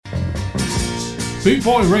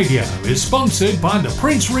Bootboy Radio is sponsored by the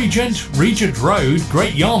Prince Regent, Regent Road,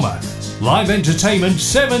 Great Yarmouth. Live entertainment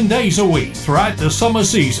 7 days a week throughout the summer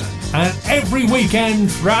season and every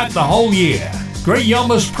weekend throughout the whole year. Great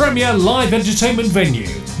Yarmouth's premier live entertainment venue,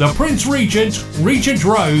 the Prince Regent, Regent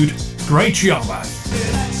Road, Great Yarmouth.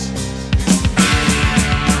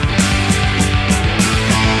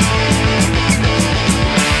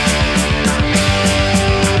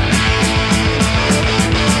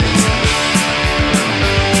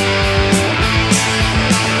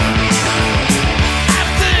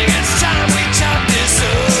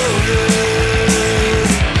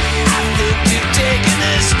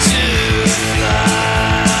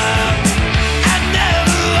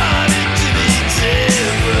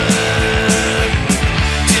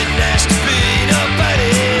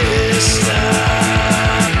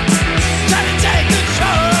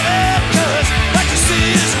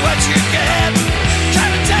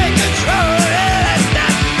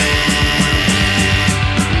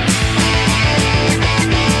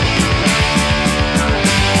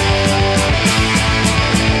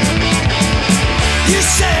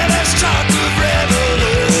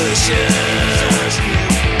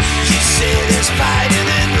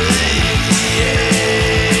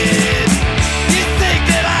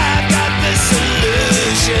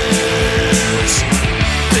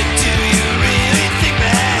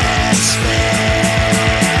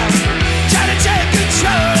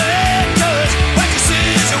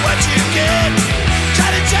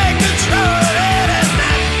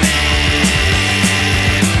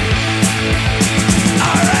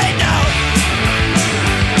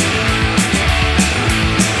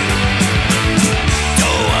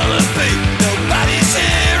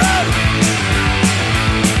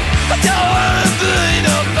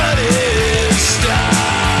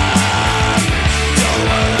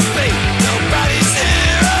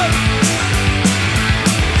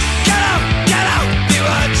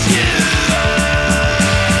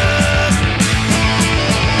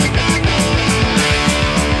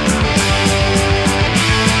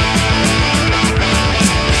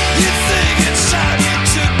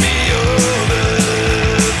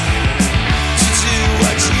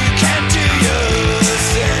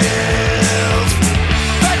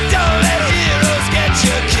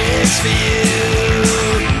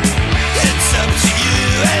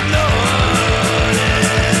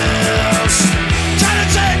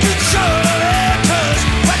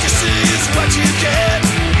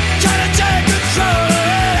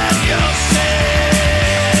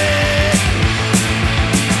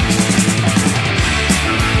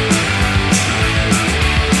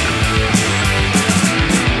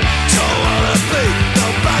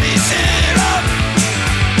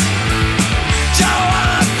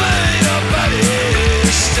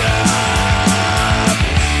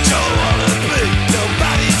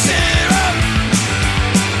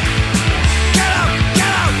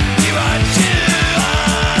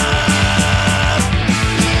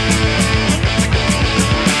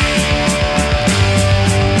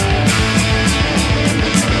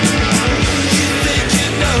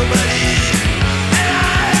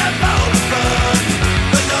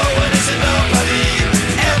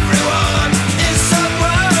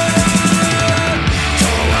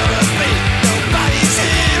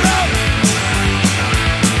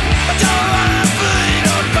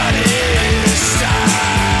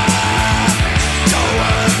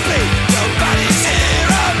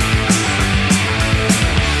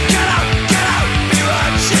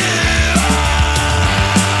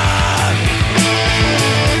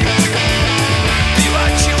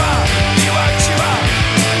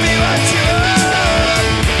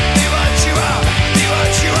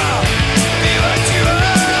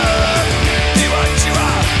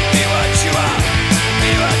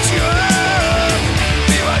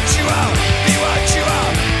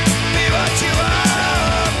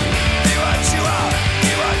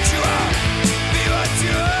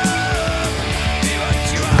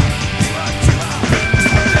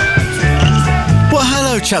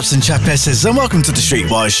 Chaps and chapesses, and welcome to the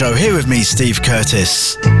Streetwise show, here with me, Steve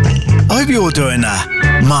Curtis. I hope you're all doing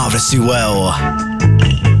marvellously well,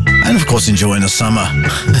 and of course enjoying the summer.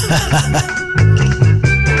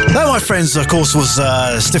 That, my friends, of course, was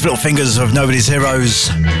Stiff Little Fingers of Nobody's Heroes,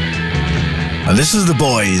 and this is the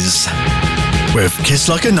boys with Kiss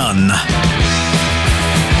Like a Nun.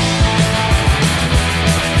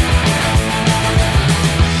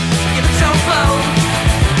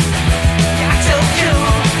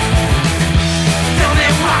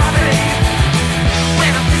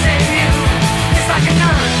 Like a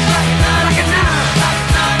nun.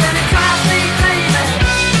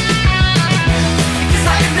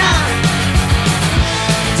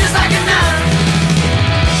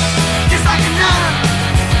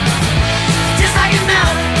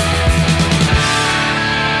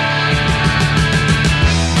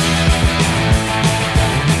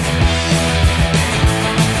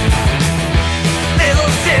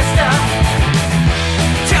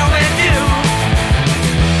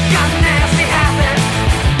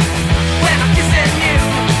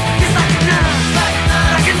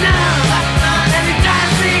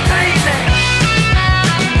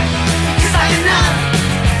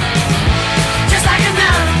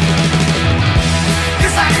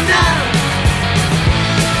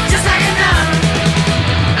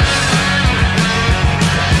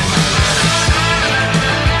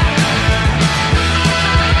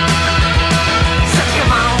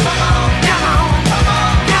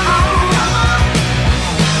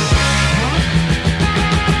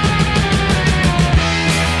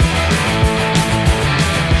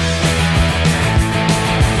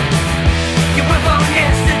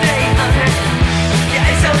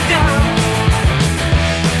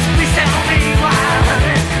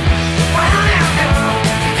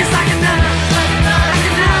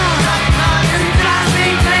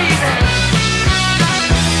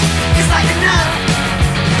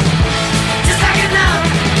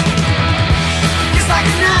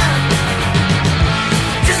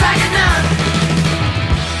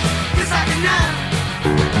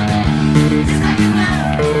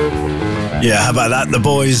 Yeah, how about that, the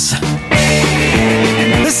boys?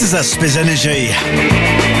 This is a Spiz Energy.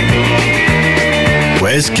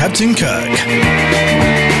 Where's Captain Kirk? I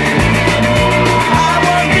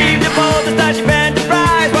won't leave you for the Starship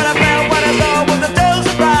Enterprise. What I felt, what I saw was a total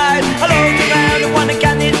surprise. I looked around and wondered,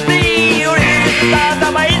 can it be? Or is it the stars of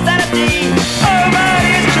my insanity? Oh, but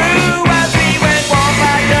it's true as we went one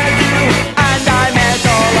factor two, and I met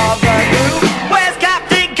all of the crew. Where's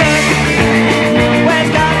Captain Kirk? Where's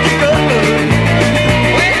Captain Kirk?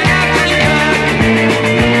 Where's Captain Kirk?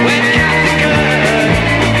 Where's Captain Kirk?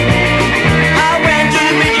 I went to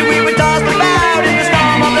the beach and we were tossed about in the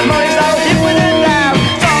storm of the morning, so deep within doubt.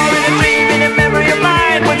 Saw in a dream, in a memory of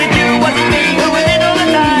mine. Was it you, was it me, who was it all the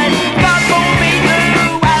time? God pulled me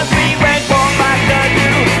through as we went one factor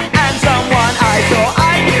two, and someone I saw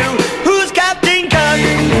I knew. Who's Captain Kirk?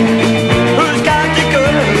 Who's Captain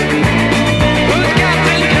Kirk? Who's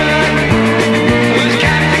Captain Kirk? Who's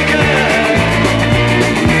Captain Kirk?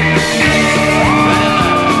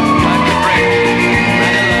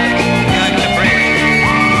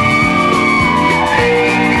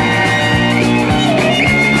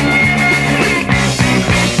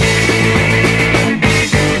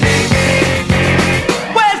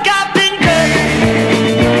 Where's Captain Kirk? Where's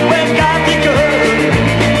Captain Kirk? Where's Captain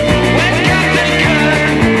Kirk?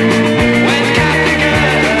 Where's Captain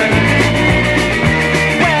Kirk?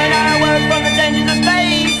 When I woke from the dungeons of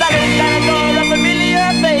space, I looked and I saw a familiar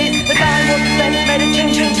face. The time was the same, it made a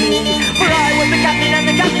change in me. For I was the captain and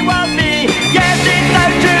the captain was me. Yes, it's so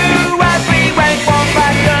true as we went one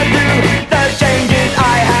factor two. The changes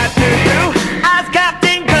I had to do as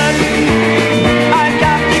Captain Kirk. I'm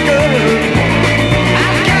Captain Kirk.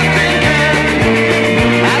 I'm Captain Kirk.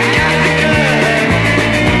 I'm Captain Kirk.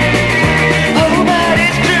 Oh, but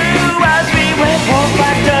it's true as we went one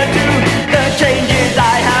factor two. The changes I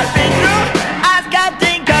have been through as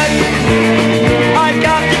Captain Kirk. I'm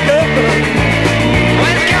Captain Kirk.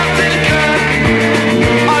 Where's Captain Kirk?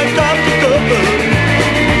 I'm Captain Kirk.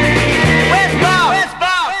 Where's Bob? Where's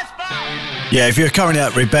Bob? Where's Bob? Yeah, if you're currently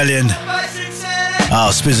at Rebellion,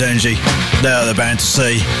 Spiz Energy, they are the band to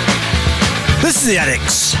see. This is the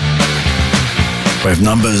Addicts with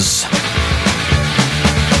Numbers.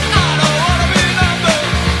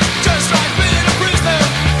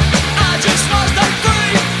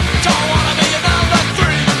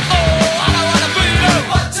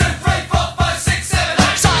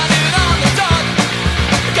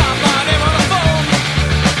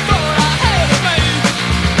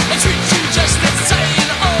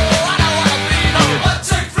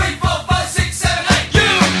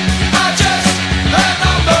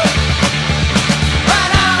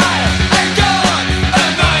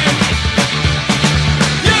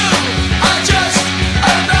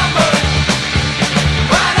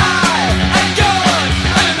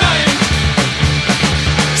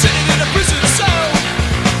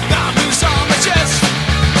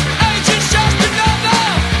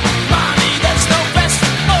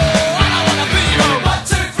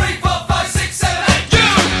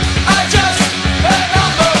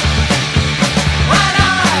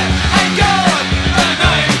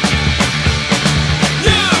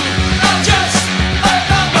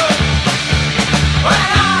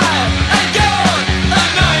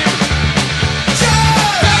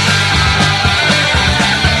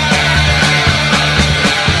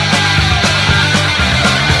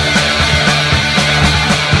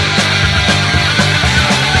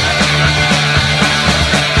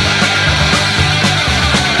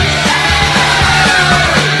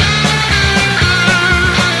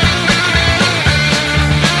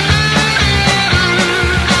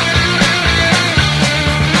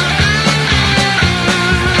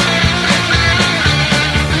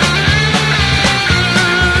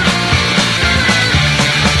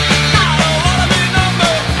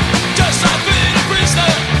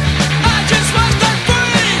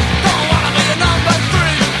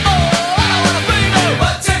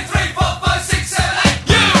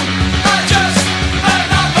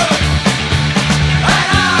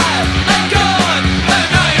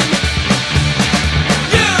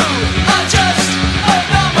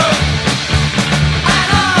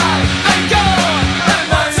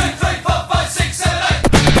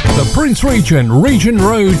 Prince Regent, Regent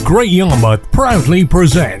Road, Great Yarmouth proudly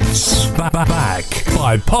presents back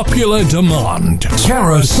by popular demand.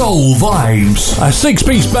 Carousel Vibes, a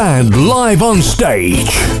six-piece band live on stage,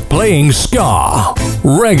 playing ska,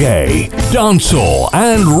 reggae, dancehall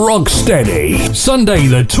and rocksteady. Sunday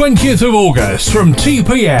the 20th of August from 2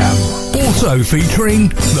 p.m. Also featuring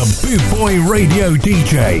the Boot Boy Radio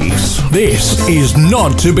DJs. This is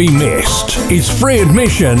not to be missed. It's free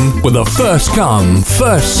admission with a first come,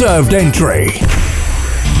 first served entry.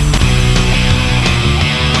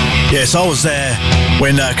 Yes, I was there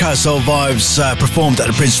when Carousel Vibes performed at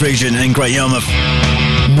the Prince Regent in Great Yarmouth.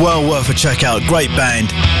 Well worth a check out. Great band.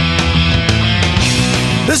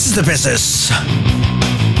 This is The Business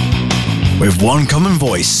with One Common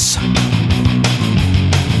Voice.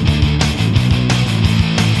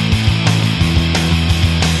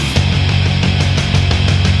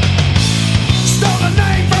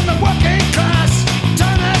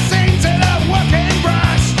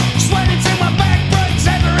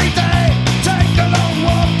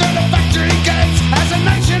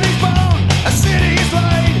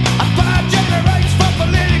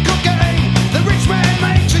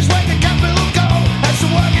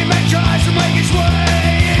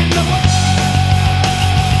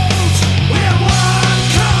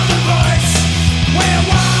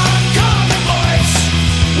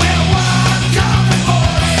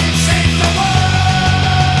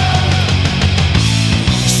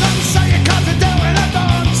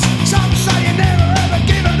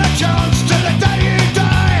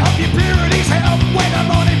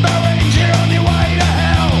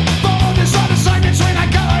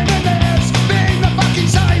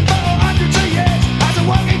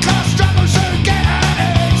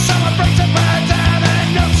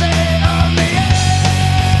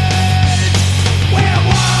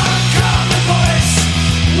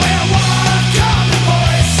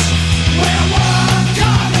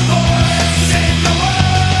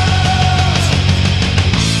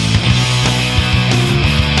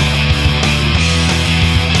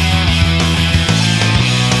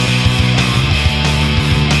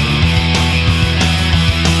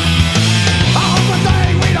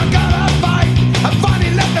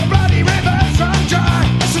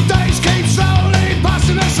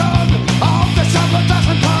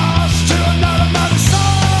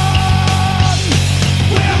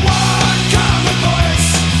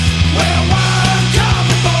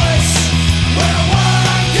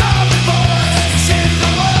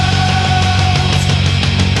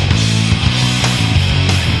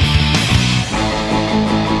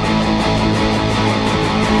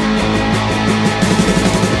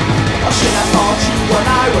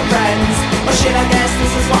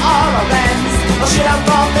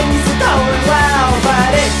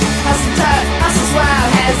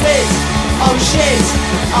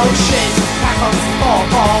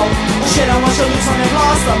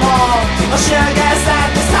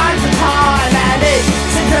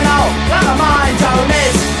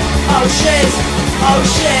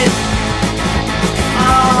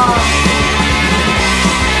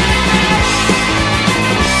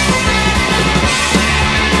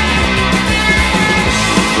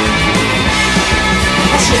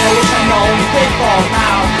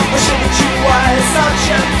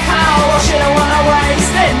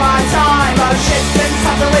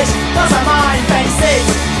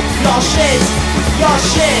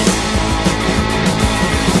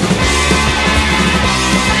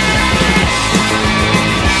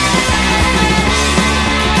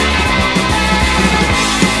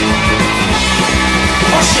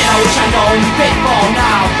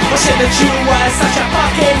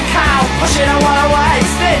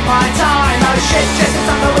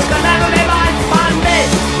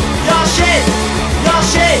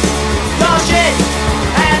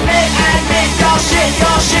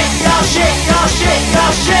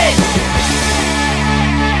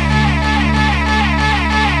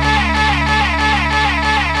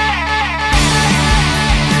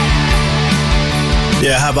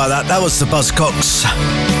 Yeah, how about that? That was the Buzzcocks.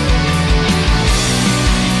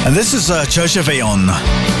 And this is Church of Eon.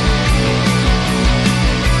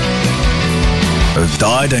 Who've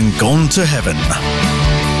died and gone to heaven.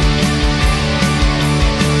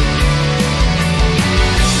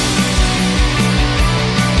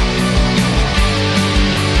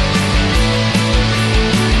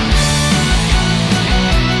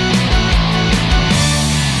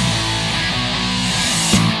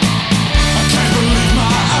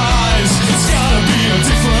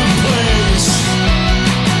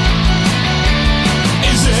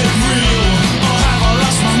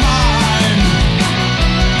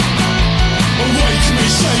 Awaken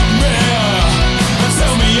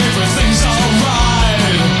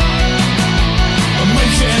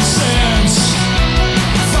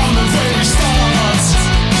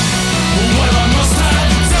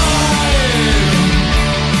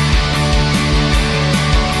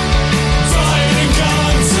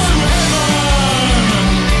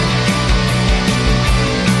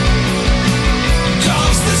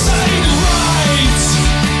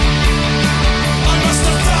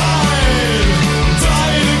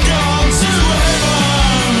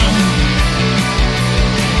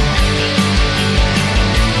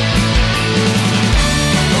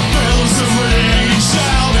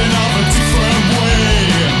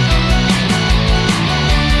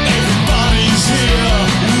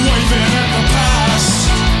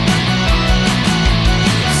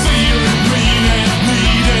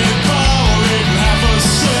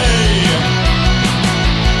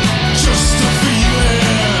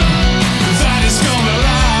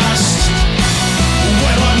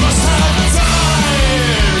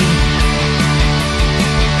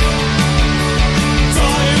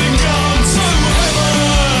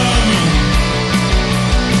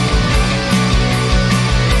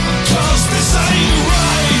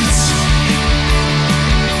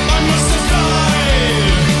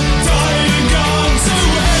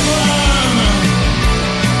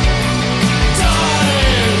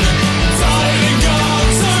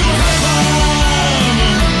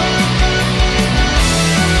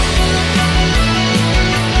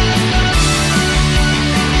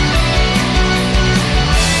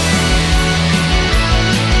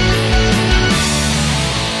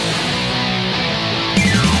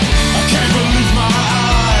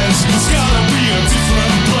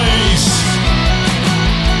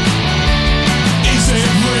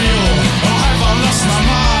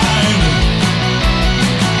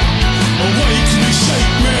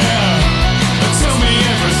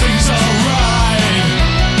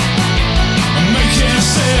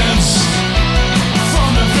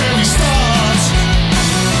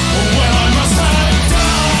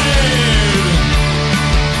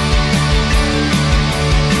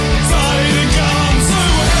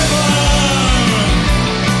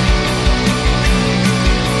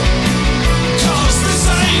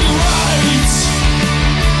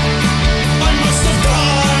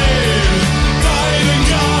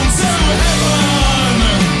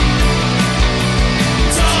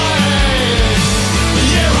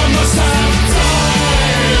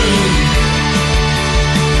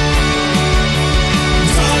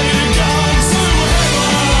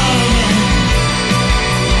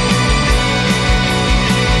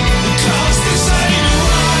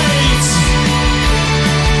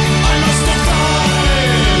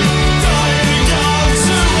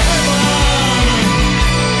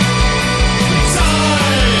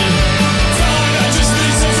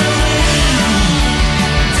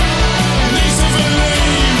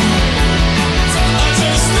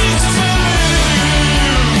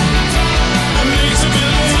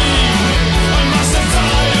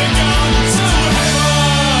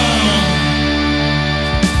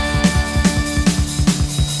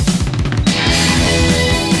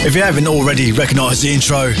If you haven't already recognised the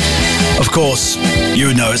intro, of course, you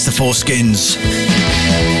would know it's the Four Skins.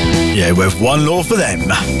 Yeah, with One Law for Them.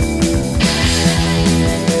 Get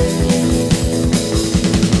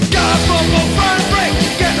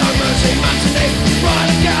no mercy, man to need.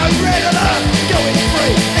 Right and go, rid of her. Going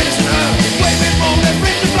free, innocent her. We've been born and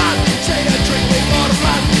written blood. Say a drink with more than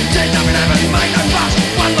blood. Say nothing ever, make no fuss.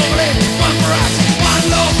 One law for them, one for us.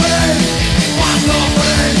 One law for them, one law for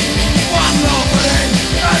them. One law for them,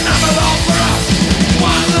 another law for us.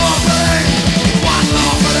 One law for them, one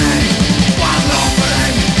law for them. One law for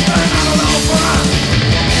them, another law for us.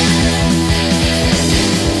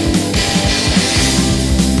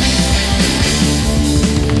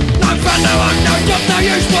 No one, no job, no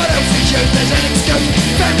use. What else we choose? There's an excuse.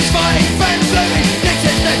 Family's fighting, family's looting. Next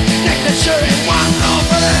is dead, next is shooting. One law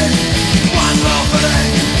for them, one law for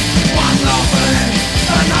them. One law for them,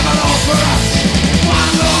 another law for us.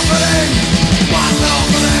 One law for them, one law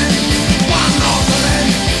for them. One law for them,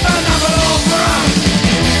 another law for us.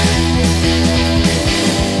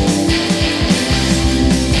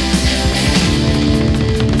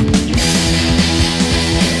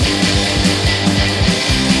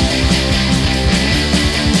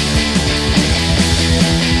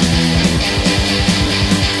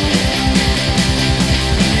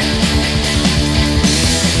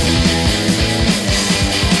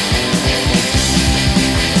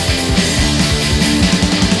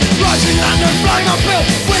 Flying on pill,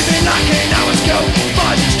 we've been lucky, now it's go.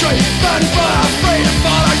 Margin Street, burning fire, freedom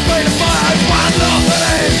follows, freedom fires. One law for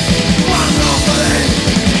them, one law for them.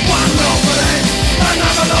 One law for them,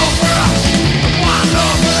 another law for us. One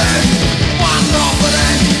law for them, one law for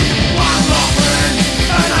them. One law for them,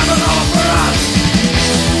 another law for us.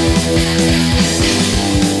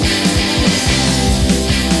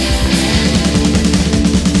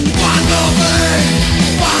 One law for them,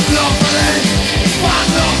 one law for them. One law for them, another law for us. One law for them, one law for them. One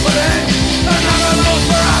law for them, another law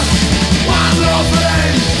for us. One law for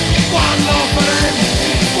them, one law for them.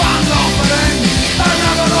 One law for them,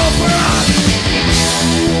 another law for us.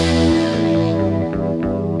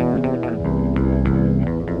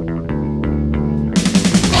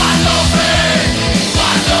 One law for them,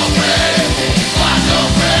 one law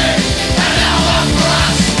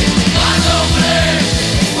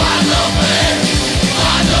for them.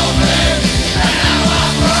 One law for them, another law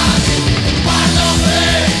for us. One law for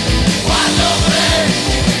them, one law for them.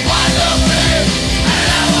 One law for them,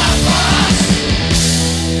 another law for us.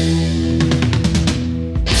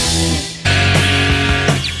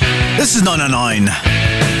 This is 909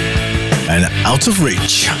 and Out of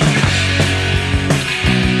Reach.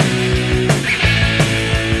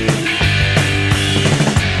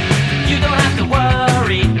 You don't have to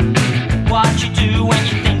worry what you do when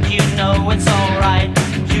you think you know it's alright.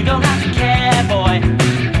 You don't have to care, boy,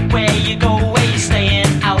 where you go, where you're staying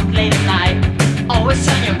out late at night. Always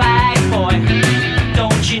turn your back, boy.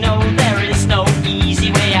 Don't you know there is no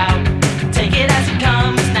easy way out? Take it as it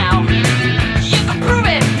comes now. You can prove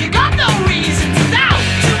it. You got no reason to doubt.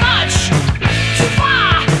 Too much, too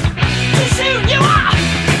far, too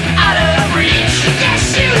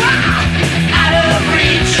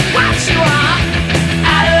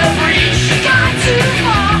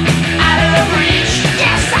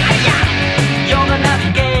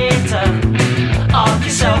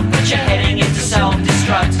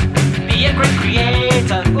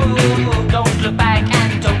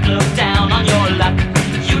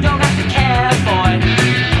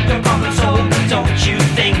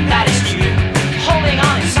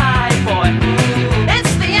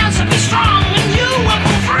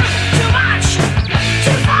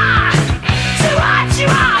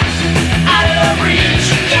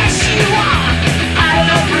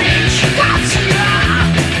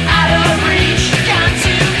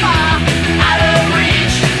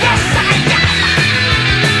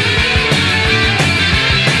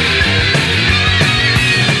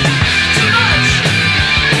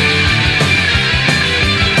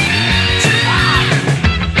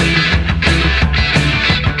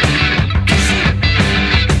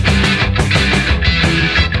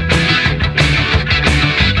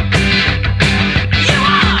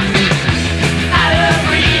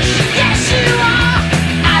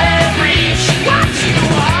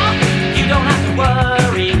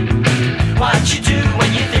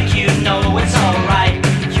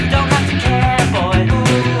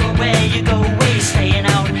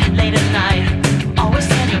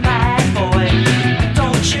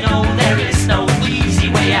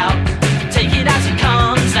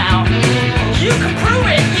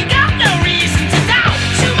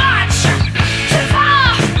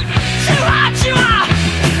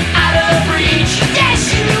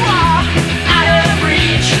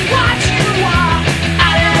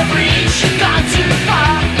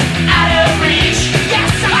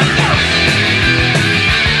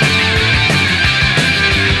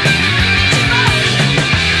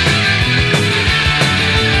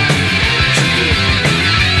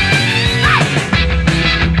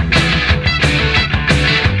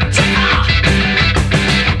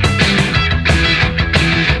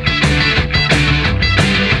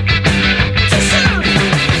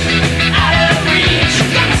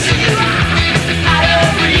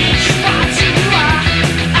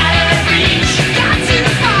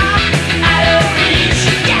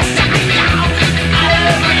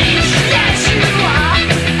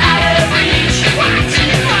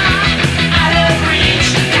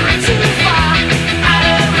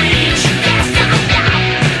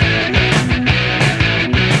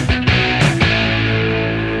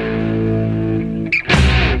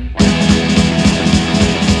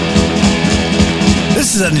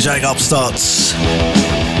is Energetic Upstarts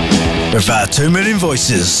with 2 Million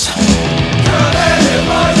Voices. 2 million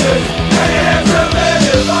voices, can you hear 2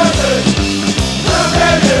 million voices? 2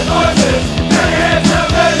 million voices, can you hear 2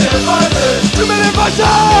 million voices? 2 million voices!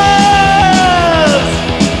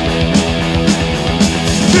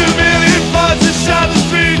 2 million voices shout the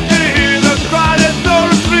street, can you hear the cry, there's no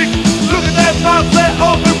retreat. Look at their mouths, they're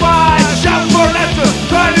open wide, shout for an answer,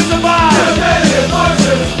 try to survive. 2 million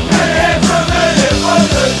voices, can you hear 2 million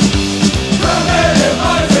voices? 2 million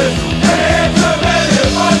voices, can you hear 2 million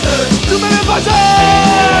voices? 2 million voices!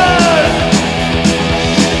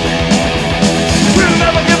 We'll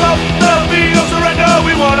never give up, the beat of surrender.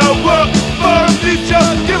 We wanna work for a future,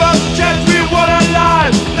 give up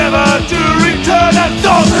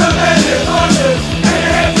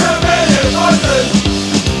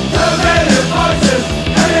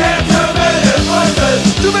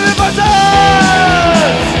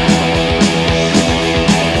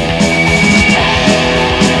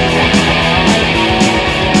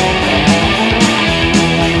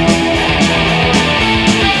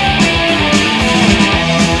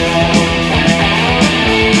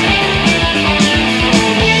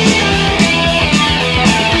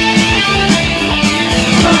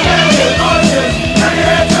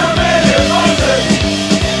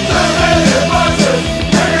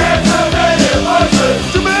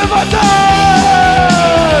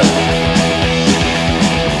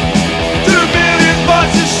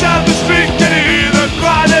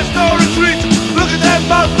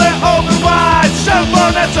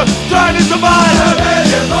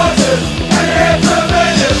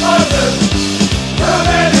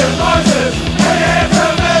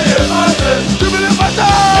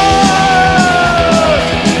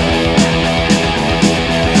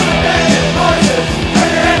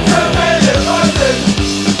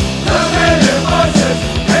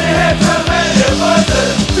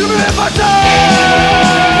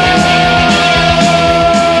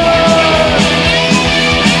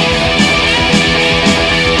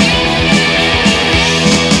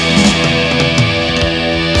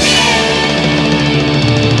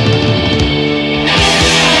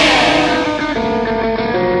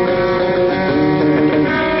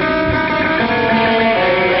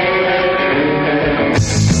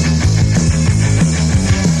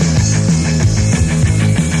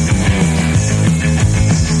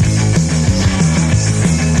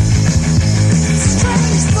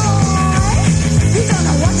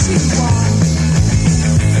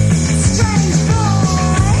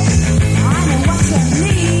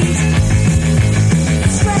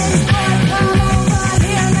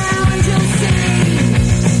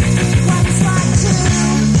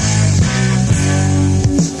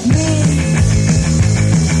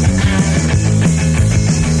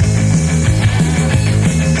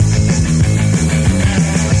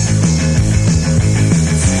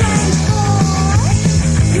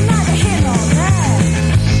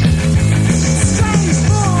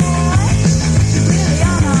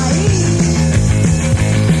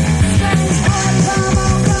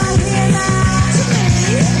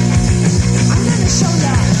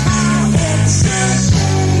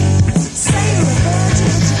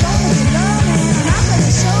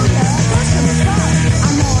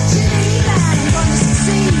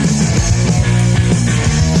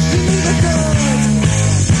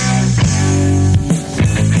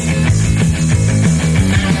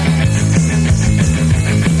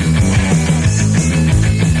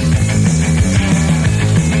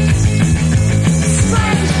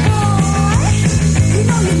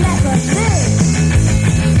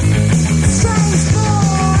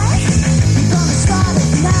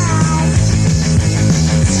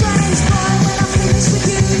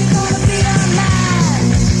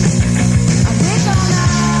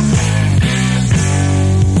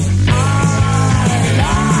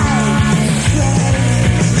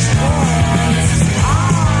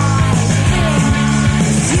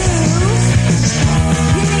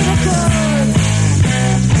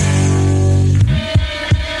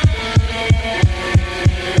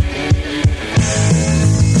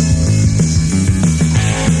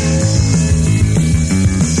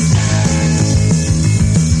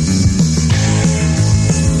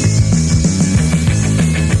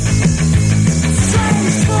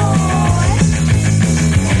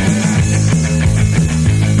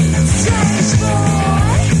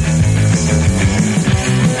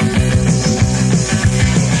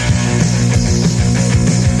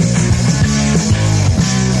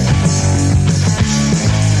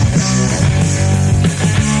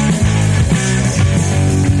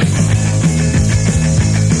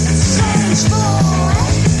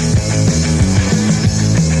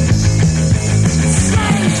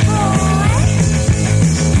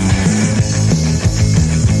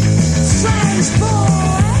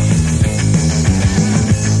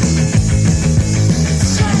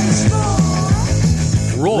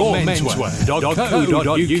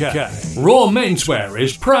rawmenswear.co.uk. Raw Menswear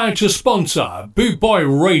is proud to sponsor Boot Boy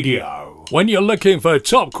Radio. When you're looking for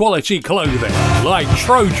top quality clothing like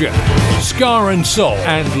Trojan, Scar and Soul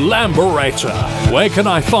and Lamberetta, where can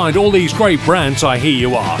I find all these great brands, I hear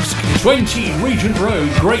you ask? 20 Regent Road,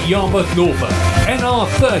 Great Yarmouth, Norfolk,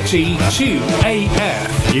 NR30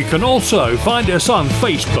 2AF. You can also find us on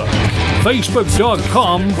Facebook,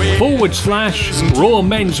 facebook.com/Raw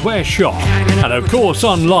Menswear Shop, and of course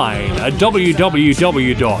online at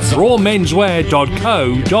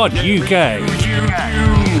www.rawmenswear.co.uk.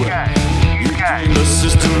 The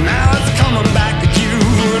system now it's coming back at you,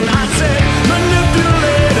 and I said,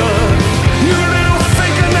 manipulator, you little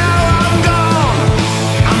faker, now I'm gone,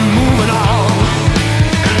 I'm moving on.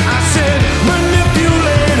 And I said,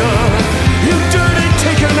 manipulator, you dirty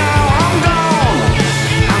taker, now I'm gone,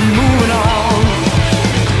 I'm moving on.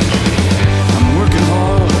 I'm working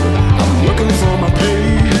hard, I'm looking for my pay.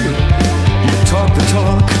 You talk the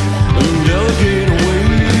talk and delegate away.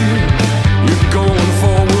 You're going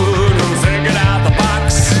forward.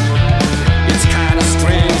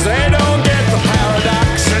 They don't get the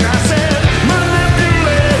paradox, and I said,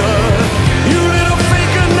 manipulator, you little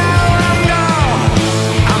faker, now I'm gone,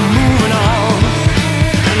 I'm moving on.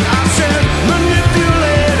 And I said,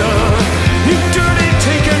 manipulator, you dirty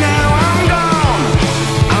taker, now I'm gone,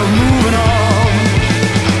 I'm moving on.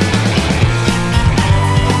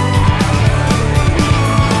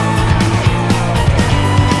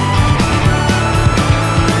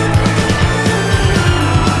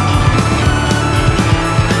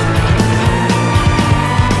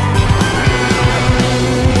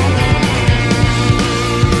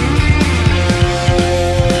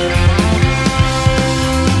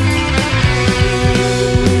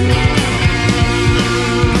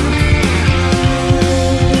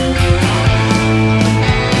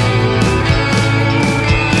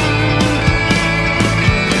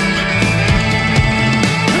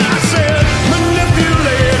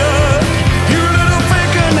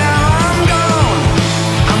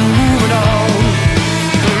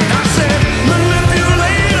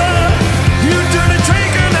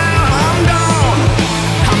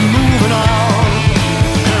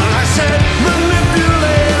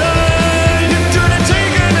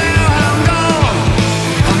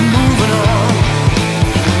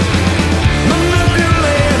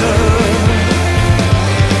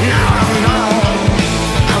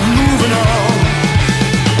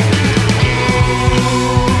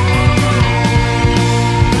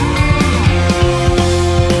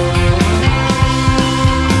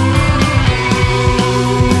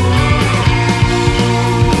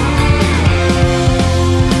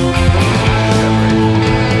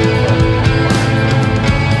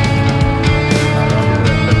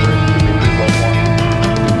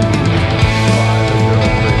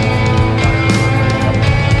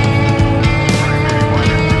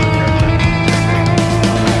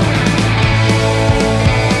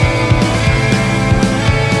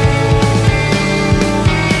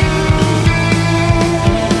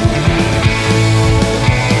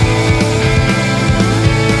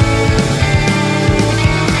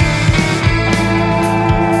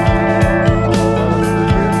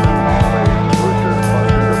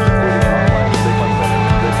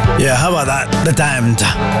 The Damned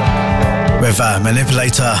with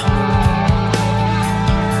Manipulator.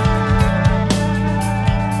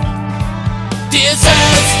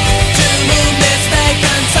 Deserves to whom this may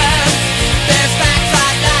concern. There's facts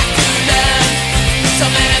I'd like to learn. So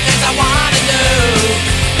many things I want to do,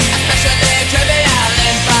 especially trivial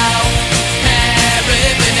info,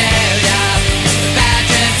 paraphernalia,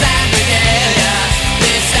 badges and regalia.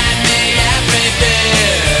 They send me every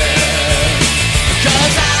beer,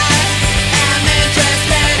 'cause I am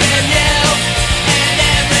interested in you and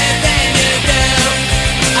everything you do.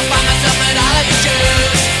 I find myself in all of your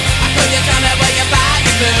shoes. Could you tell me where you buy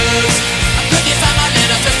your food?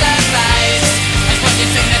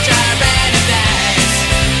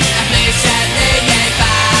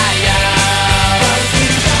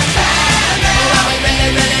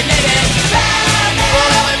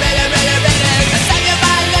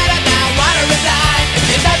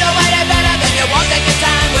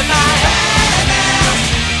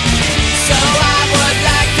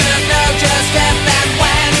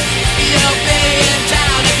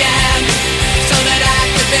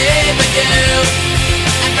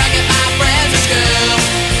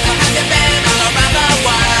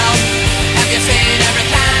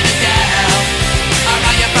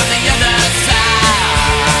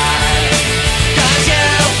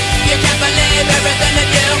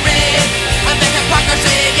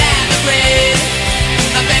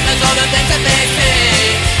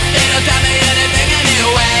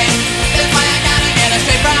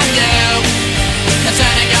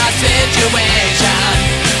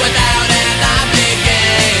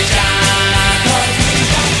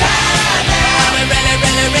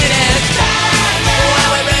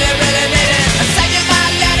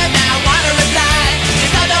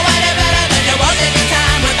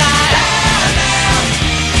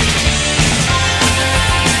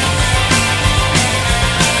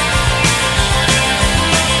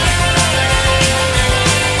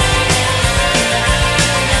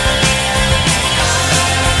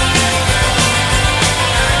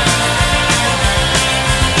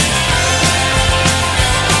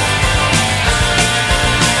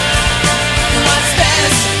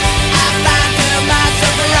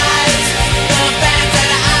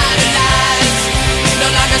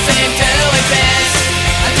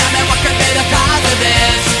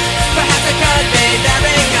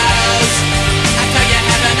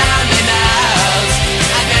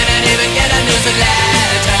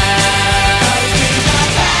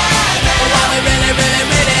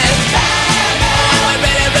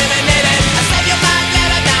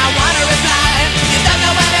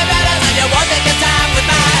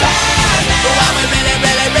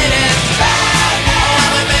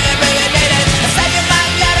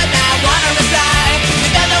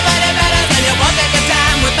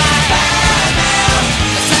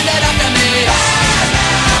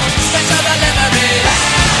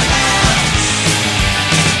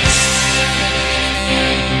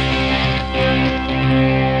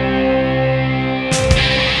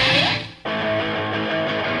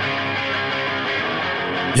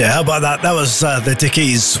 Yeah, how about that? That was the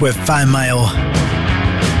Dickies with Fan Mail.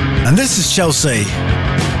 And this is Chelsea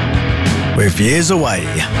with Years Away.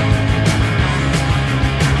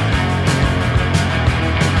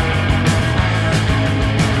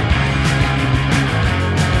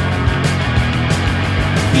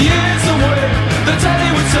 Years away, the telly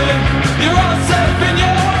would say, you're all safe in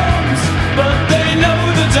your homes. But they know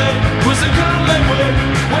the day was a coming way,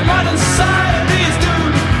 when modern society is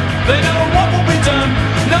doomed. They know what will be done,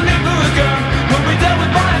 no need for a gun. When we dealt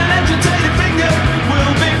with by an agitated finger,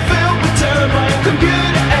 we'll be filled with terror by a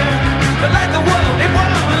computer error. But like the world, it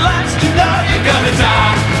won't last, you know you're gonna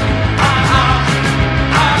die.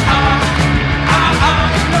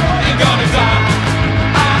 You know you're gonna die.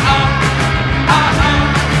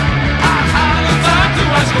 No time to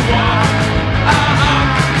ask a why.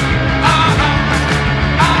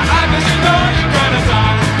 'Cause you know you're gonna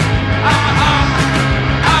die.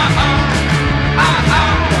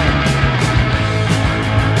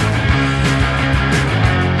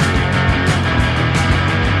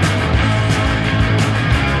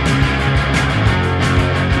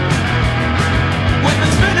 When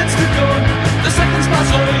there's minutes to go, the seconds pass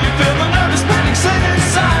away, you feel the nervous panic set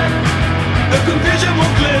inside. The confusion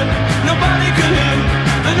will clear, nobody can hear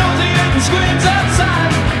the nauseating screams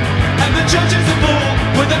outside. And the churches are full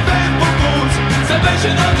with their faithful fools,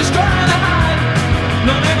 salvation are just trying to hide.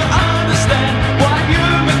 None ever understand why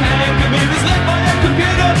human hand can be misled by a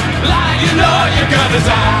computer lie. You know you're gonna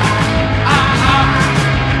die.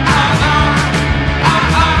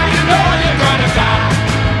 You know you're gonna die.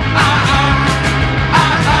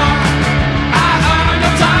 No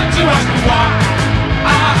time to ask me why.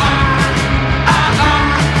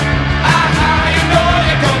 You know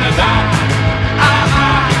you're gonna die.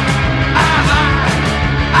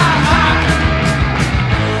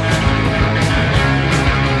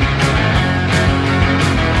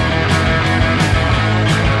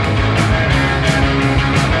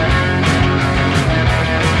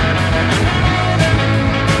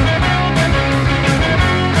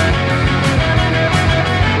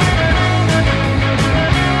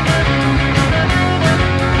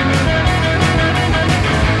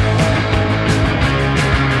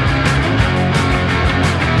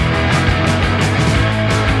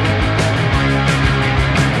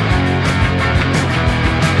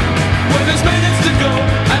 When there's minutes to go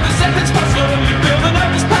and the seconds pass slow, you feel the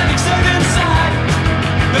nervous panic set inside.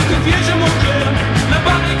 The confusion will clear,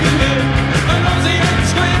 nobody can hear the nauseating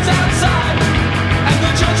screams outside. And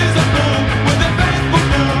the churches are full with their faithful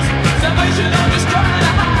fools, salvation are just trying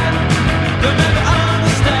to hide. They'll never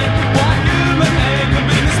understand why human hand can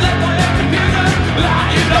be misled by a computer lie.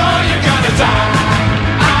 You know you're gonna die.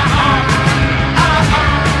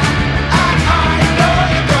 You know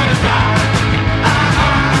you're gonna die.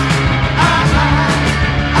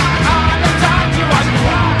 No time to ask me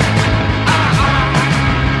why.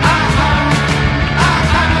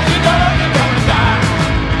 You know you're gonna die.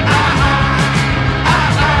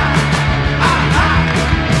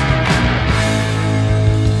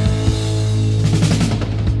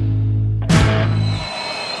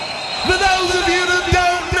 For those of you that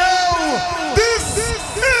don't know, this is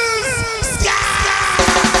Ska!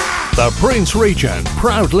 The Prince Regent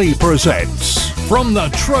proudly presents From the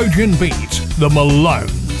Trojan Beat, the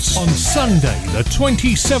Malones, on Sunday the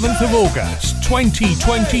 27th of August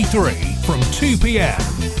 2023 from 2 p.m,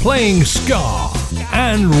 playing ska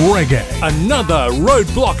and reggae. Another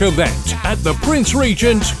roadblock event at the Prince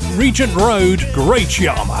Regent, Regent Road, Great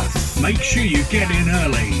Yarmouth. Make sure you get in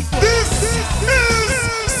early. This is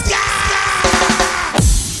Ska!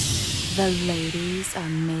 The ladies are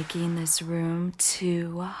making this room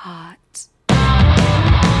too hot.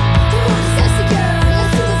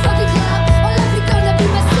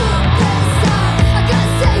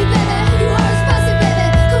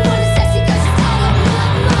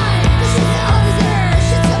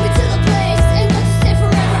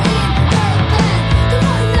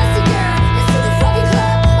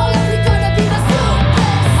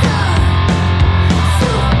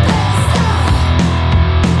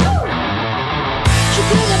 She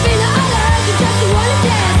could have been a other, just wanna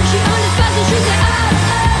dance. She understands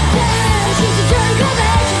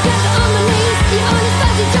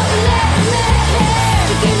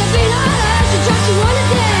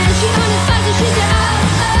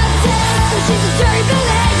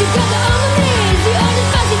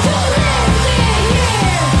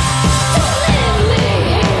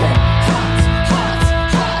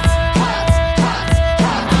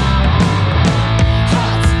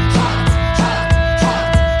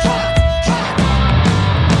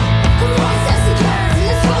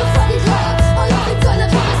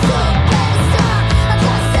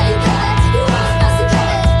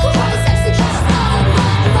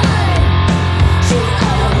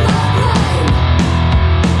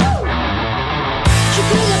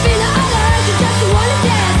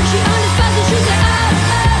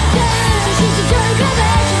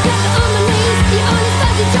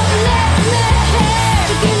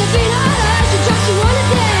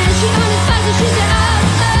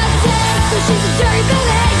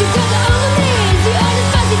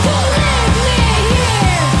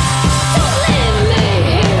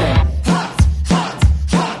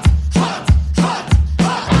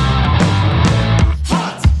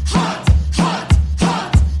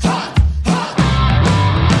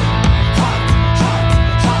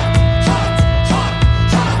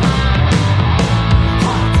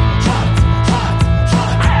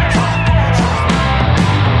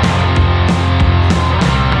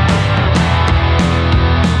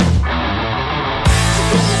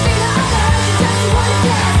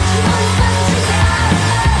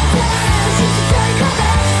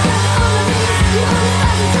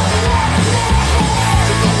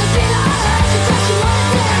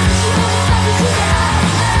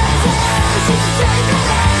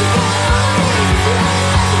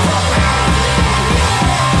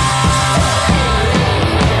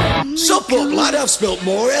lad, I've spilt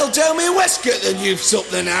more ale down my waistcoat than you've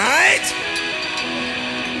supped the night.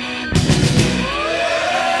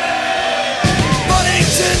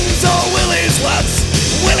 Boningtons or Willie's, lads.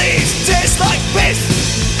 Willie's taste like piss.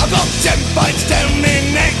 I've got 10 pints down my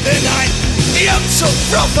neck the night. He hasn't sucked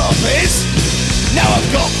froth off his. Now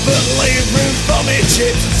I've got the leave room for me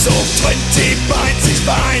chips, so 20 pints is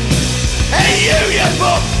fine. Hey you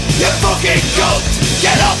bum, you fucking cunt,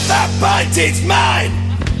 get off that pint, it's mine.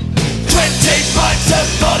 20 pints of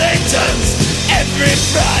Boddingtons every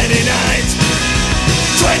Friday night.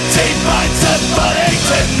 20 pints of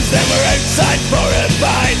Boddingtons, then we're outside for a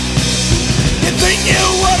bite. You think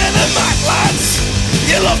you're one of the Mac lads?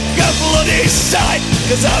 You look a bloody sight,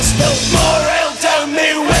 cause I've spilt more ale down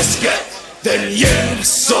me waistcoat than you've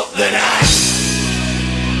sucked the night.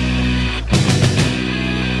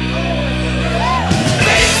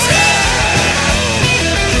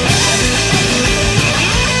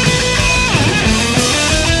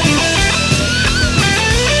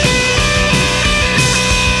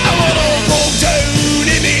 I wanna fall down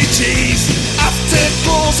in me cheese after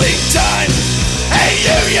closing time. Hey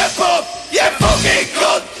you bum, you fucking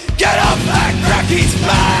cunt, get off that crack, it's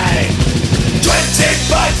mine. 20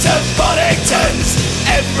 pints of Boddingtons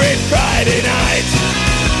every Friday night.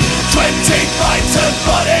 20 pints of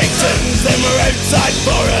Boddingtons, then we're outside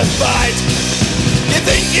for a fight. You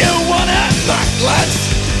think you wanna Mac, lads?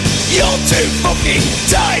 You're too fucking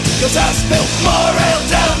tight, cause I spilt more ale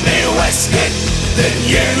down me waistcoat than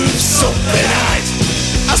you've supped the night.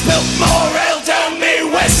 I spilt more ale down me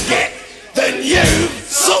waistcoat than you've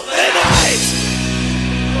supped the night.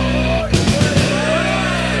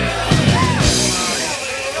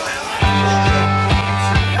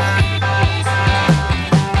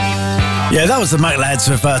 Yeah, that was the Mac Lads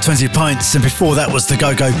with 20 pints, and before that was the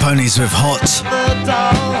Go-Go Ponies with Hot.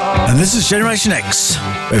 And this is Generation X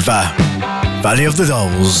with Valley of the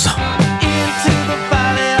Dolls. Into the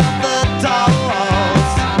valley of the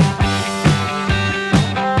dolls.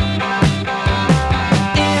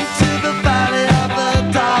 Into the valley of the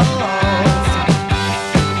dolls.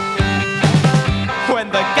 When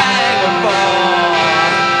the gang were born.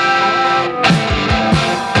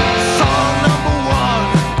 Song number one,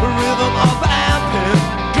 the rhythm of amping.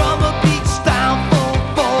 Drummer beats down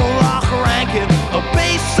full rock ranking. A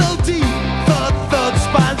bass so deep, third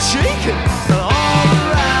spine shaking. And all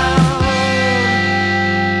around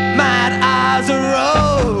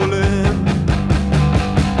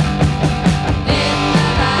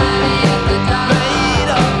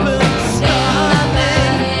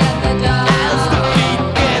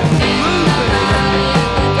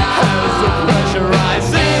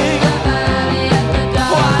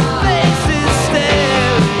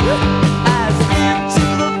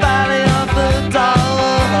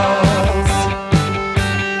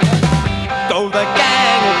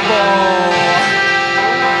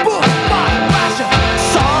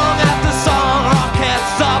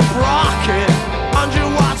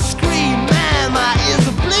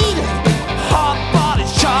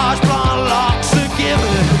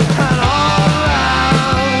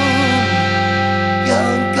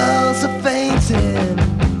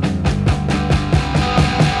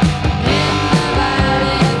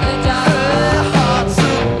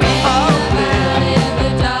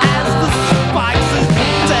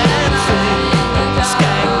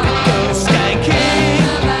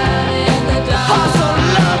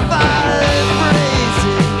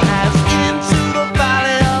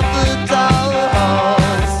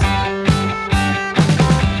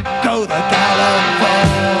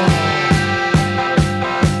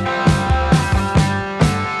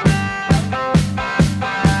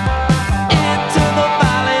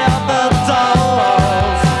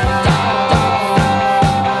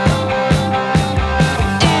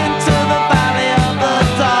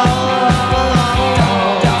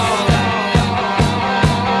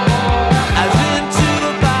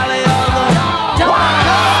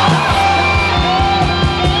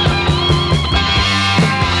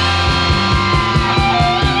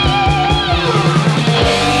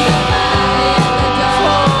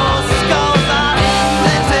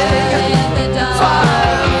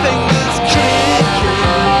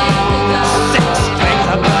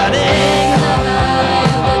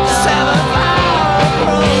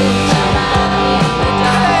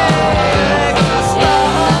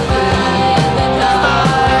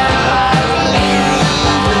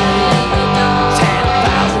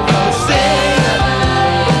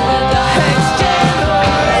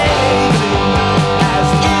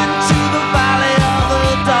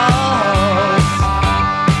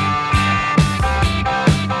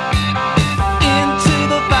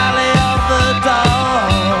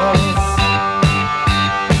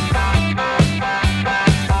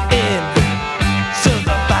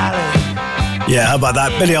about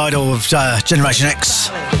that? Billy Idol of Generation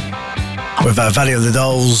X with Valley of the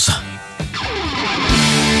Dolls.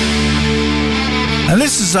 And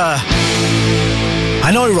this is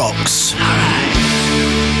Hanoi Rocks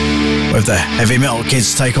with the Heavy Metal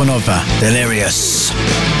Kids take on of Delirious.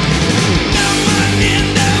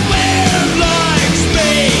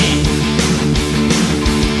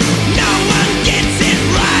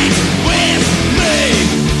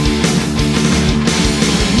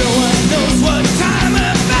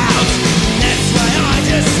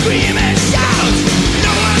 Scream and shout.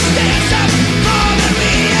 No one stands up for the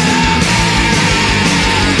real man.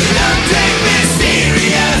 Don't take me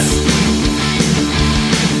serious.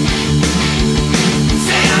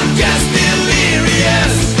 Say I'm just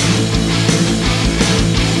delirious.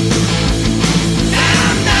 And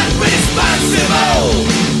I'm not responsible.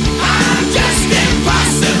 I'm just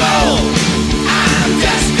impossible. I'm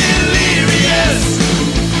just delirious.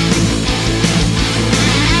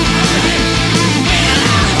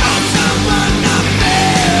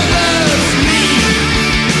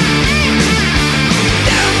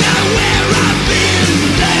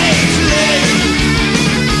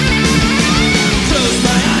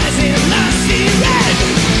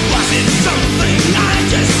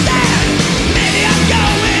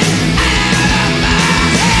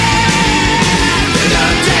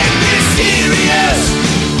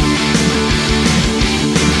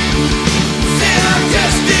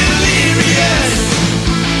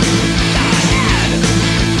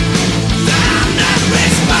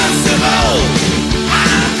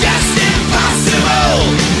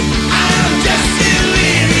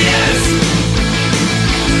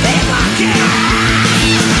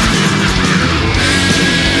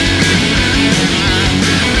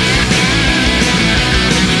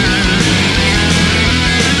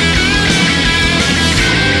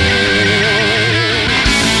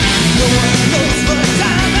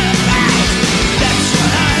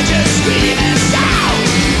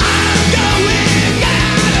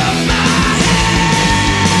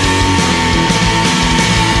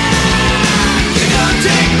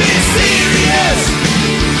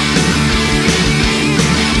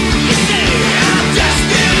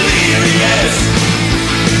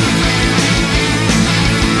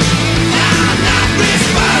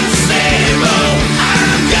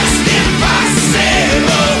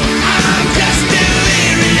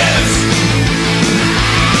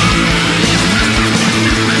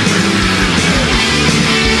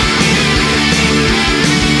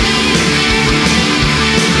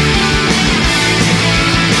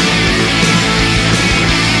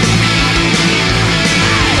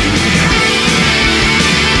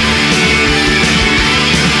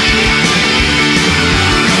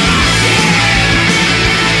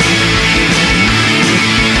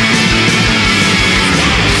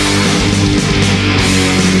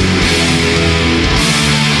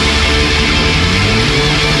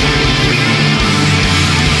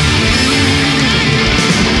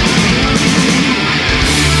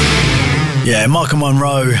 Yeah, Michael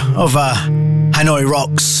Monroe of Hanoi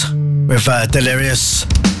Rocks with Delirious.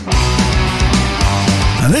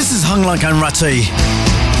 And this is Hung Like Anrati.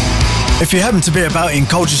 If you happen to be about in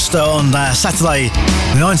Colchester on Saturday,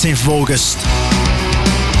 the 19th of August,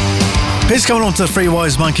 please come along to the Three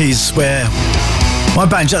Wise Monkeys, where my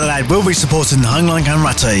band Jet the Lad will be supporting Hung Like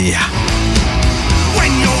Anrati.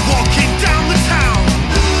 When you're walking down the town,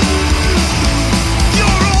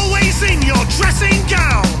 you're always in your dressing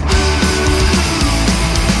gown.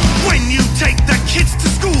 When you take the kids to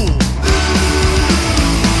school,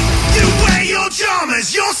 you wear your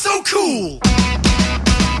pajamas, you're so cool.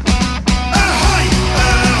 Ahoy,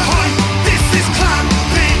 ahoy, this is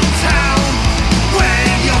Clamping Town. Wear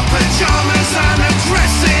your pajamas and a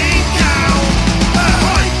dressing gown.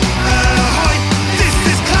 Ahoy, ahoy, this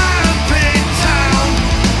is Clamping Town.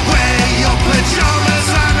 Wear your pajamas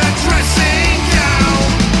and a dressing gown.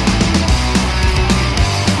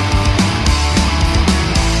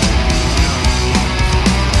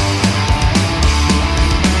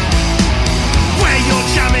 Wear your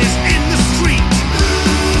jammies in the street.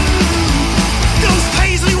 Those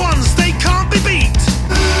paisley ones, they can't be beat.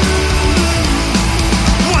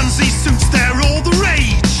 Onesie suits, they're all the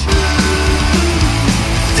rage.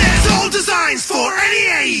 There's all designs for any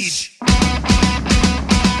age.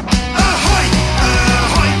 Ahoy,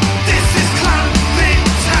 ahoy, this is Clamping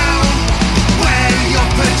Town. Wear your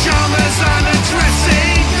pajamas and a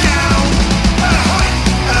dressing gown. Ahoy,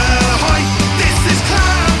 ahoy, this is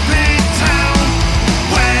Clamping Town.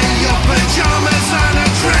 Wear your pajamas and a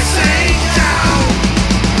dressing gown.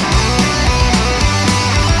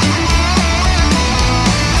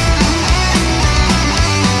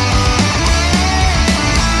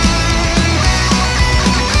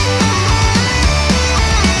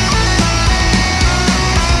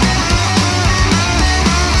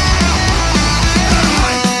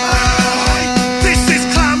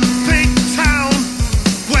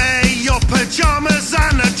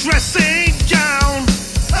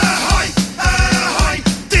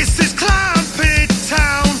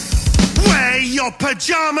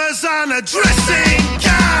 pajamas and a dressing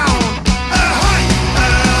gown. Ahoy,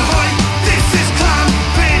 ahoy, this is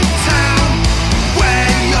Clumping Town.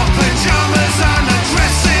 Wear your pajamas and a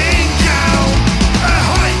dressing gown.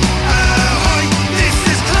 Ahoy, ahoy, this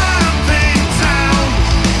is Clumping Town.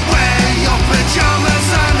 Wear your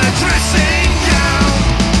pajamas and a dressing gown.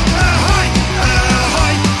 Ahoy,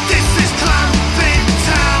 ahoy, this is Clumping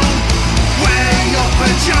Town. Wear your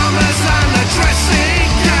pajamas and a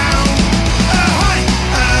dressing gown. Ahoy,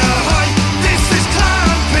 ahoy, this is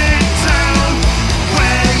Clumping Town.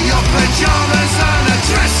 Wear your pajamas and a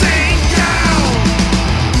dressing gown.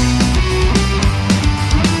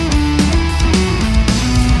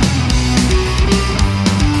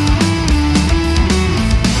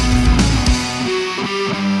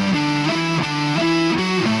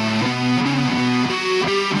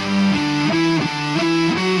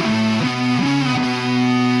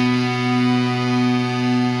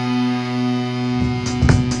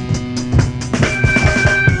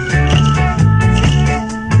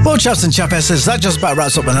 Well, chaps and chapesses, that just about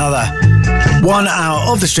wraps up another 1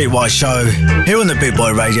 hour of the Streetwise show here on the Big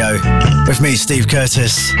Boy Radio with me, Steve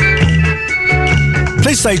Curtis.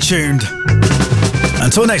 Please stay tuned.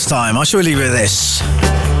 Until next time, I shall leave you with this.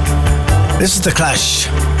 This is The Clash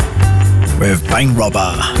with Bank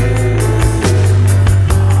Robber.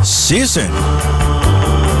 See you soon.